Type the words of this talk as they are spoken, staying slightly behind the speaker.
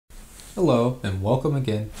Hello and welcome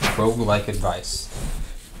again to Roguelike Advice.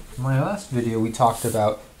 In my last video we talked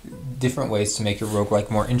about different ways to make your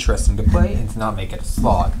roguelike more interesting to play and to not make it a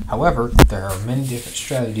slog. However, there are many different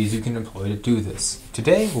strategies you can employ to do this.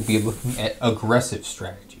 Today we'll be looking at aggressive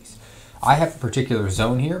strategies. I have a particular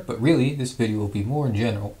zone here, but really this video will be more in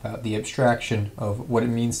general about the abstraction of what it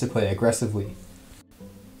means to play aggressively.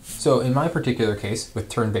 So in my particular case, with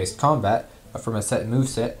turn-based combat, from a set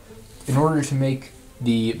moveset, in order to make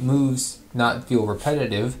the moves not feel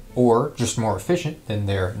repetitive or just more efficient than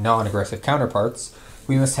their non-aggressive counterparts,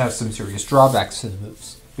 we must have some serious drawbacks to the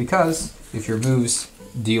moves. Because if your moves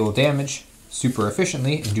deal damage super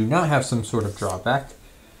efficiently and do not have some sort of drawback,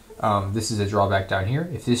 this is a drawback down here.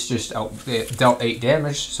 If this just dealt 8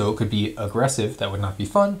 damage, so it could be aggressive, that would not be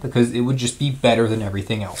fun because it would just be better than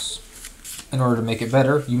everything else. In order to make it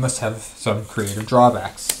better, you must have some creative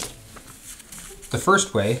drawbacks. The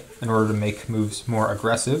first way, in order to make moves more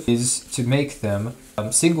aggressive, is to make them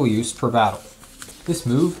single use per battle. This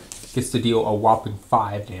move gets to deal a whopping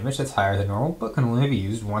 5 damage, that's higher than normal, but can only be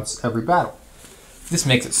used once every battle. This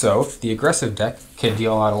makes it so the aggressive deck can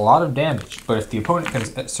deal out a lot of damage, but if the opponent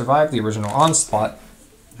can survive the original onslaught,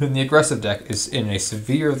 then the aggressive deck is in a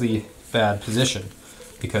severely bad position,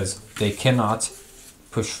 because they cannot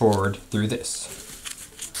push forward through this.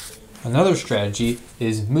 Another strategy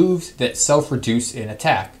is moves that self-reduce in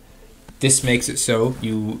attack. This makes it so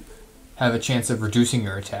you have a chance of reducing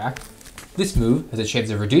your attack. This move has a chance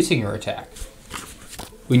of reducing your attack.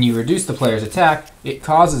 When you reduce the player's attack, it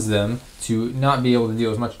causes them to not be able to deal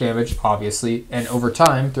as much damage, obviously, and over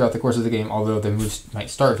time, throughout the course of the game, although the moves might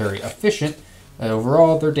start very efficient,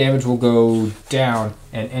 overall their damage will go down,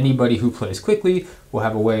 and anybody who plays quickly will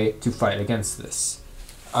have a way to fight against this.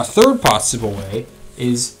 A third possible way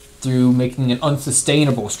is through making an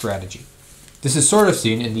unsustainable strategy. This is sort of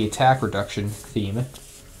seen in the attack reduction theme,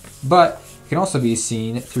 but it can also be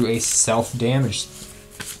seen through a self-damage.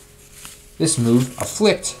 This move,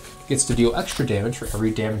 Afflict, gets to deal extra damage for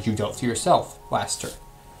every damage you dealt to yourself last turn.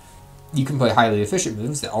 You can play highly efficient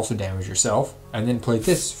moves that also damage yourself, and then play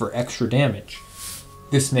this for extra damage.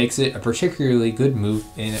 This makes it a particularly good move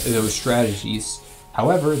in those strategies.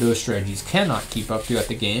 However, those strategies cannot keep up throughout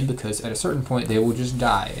the game because at a certain point they will just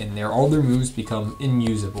die and all their moves become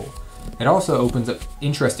unusable. It also opens up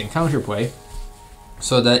interesting counterplay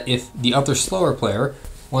so that if the other slower player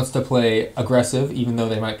wants to play aggressive, even though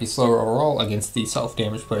they might be slower overall against the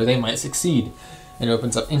self-damage player, they might succeed. It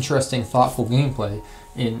opens up interesting, thoughtful gameplay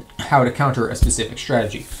in how to counter a specific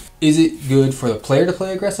strategy. Is it good for the player to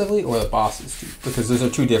play aggressively or the bosses to? Because those are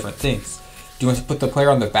two different things. Do you want to put the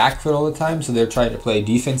player on the back foot all the time so they're trying to play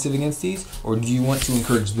defensive against these? Or do you want to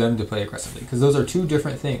encourage them to play aggressively? Because those are two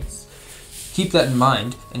different things. Keep that in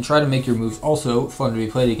mind and try to make your moves also fun to be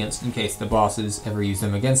played against in case the bosses ever use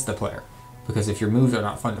them against the player. Because if your moves are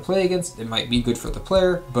not fun to play against, it might be good for the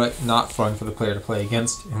player, but not fun for the player to play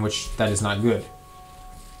against, in which that is not good.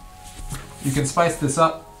 You can spice this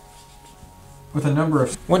up with a number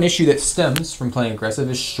of... One issue that stems from playing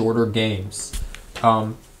aggressive is shorter games.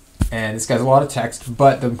 And this guy's a lot of text,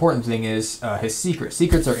 but the important thing is his secrets.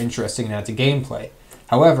 Secrets are interesting and add to gameplay.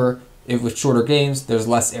 However, with shorter games, there's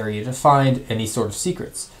less area to find any sort of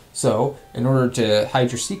secrets. So, in order to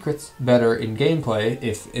hide your secrets better in gameplay,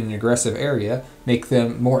 if in an aggressive area, make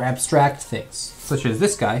them more abstract things. Such as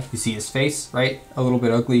this guy, you see his face, right? A little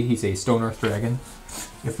bit ugly, he's a stoner dragon.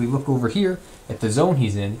 If we look over here at the zone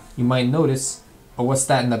he's in, you might notice, oh, what's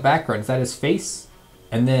that in the background? Is that his face?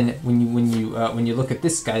 And then when you look at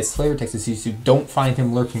this guy's flavor text, you don't find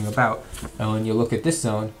him lurking about. And when you look at this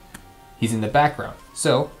zone, he's in the background.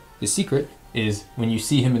 So the secret is when you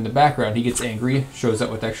see him in the background, he gets angry, shows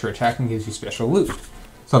up with extra attack, and gives you special loot.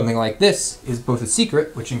 Something like this is both a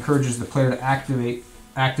secret, which encourages the player to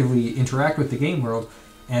actively interact with the game world,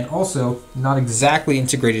 and also not exactly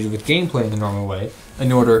integrated with gameplay in the normal way,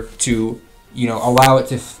 in order to allow it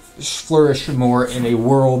to flourish more in a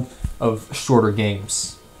world of shorter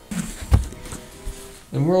games.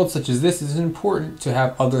 In worlds such as this, it is important to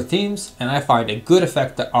have other themes, and I find a good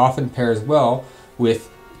effect that often pairs well with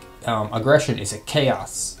aggression is a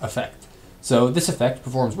chaos effect. So this effect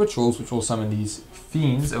performs rituals which will summon these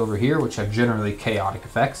fiends over here, which have generally chaotic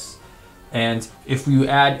effects. And if you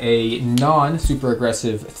add a non-super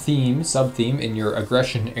aggressive theme, sub-theme in your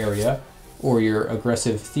aggression area, or your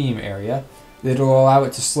aggressive theme area, it'll allow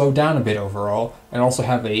it to slow down a bit overall, and also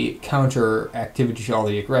have a counter activity to all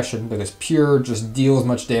the aggression, because pure just deal as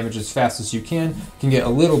much damage as fast as you can get a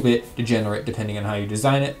little bit degenerate depending on how you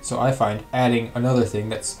design it. So I find adding another thing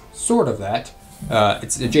that's sort of that,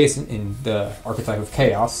 it's adjacent in the archetype of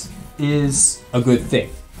chaos, is a good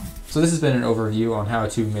thing. So this has been an overview on how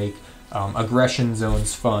to make aggression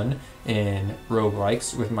zones fun in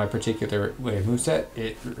roguelikes with my particular way of moveset.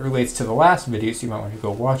 It relates to the last video, so you might want to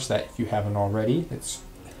go watch that if you haven't already. It's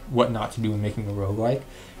what not to do when making a roguelike.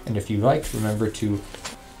 And if you liked, remember to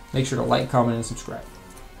make sure to like, comment, and subscribe.